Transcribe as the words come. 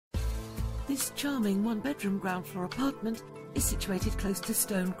This charming one-bedroom ground floor apartment is situated close to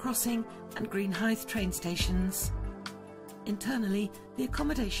Stone Crossing and Greenhithe train stations. Internally, the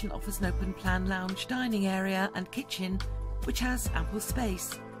accommodation offers an open-plan lounge dining area and kitchen, which has ample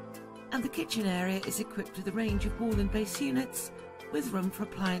space. And the kitchen area is equipped with a range of wall and base units, with room for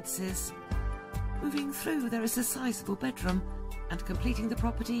appliances. Moving through, there is a sizable bedroom, and completing the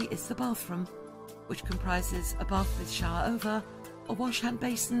property is the bathroom, which comprises a bath with shower over, a wash-hand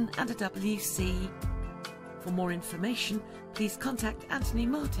basin and a WC. For more information, please contact Anthony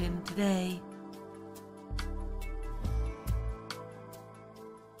Martin today.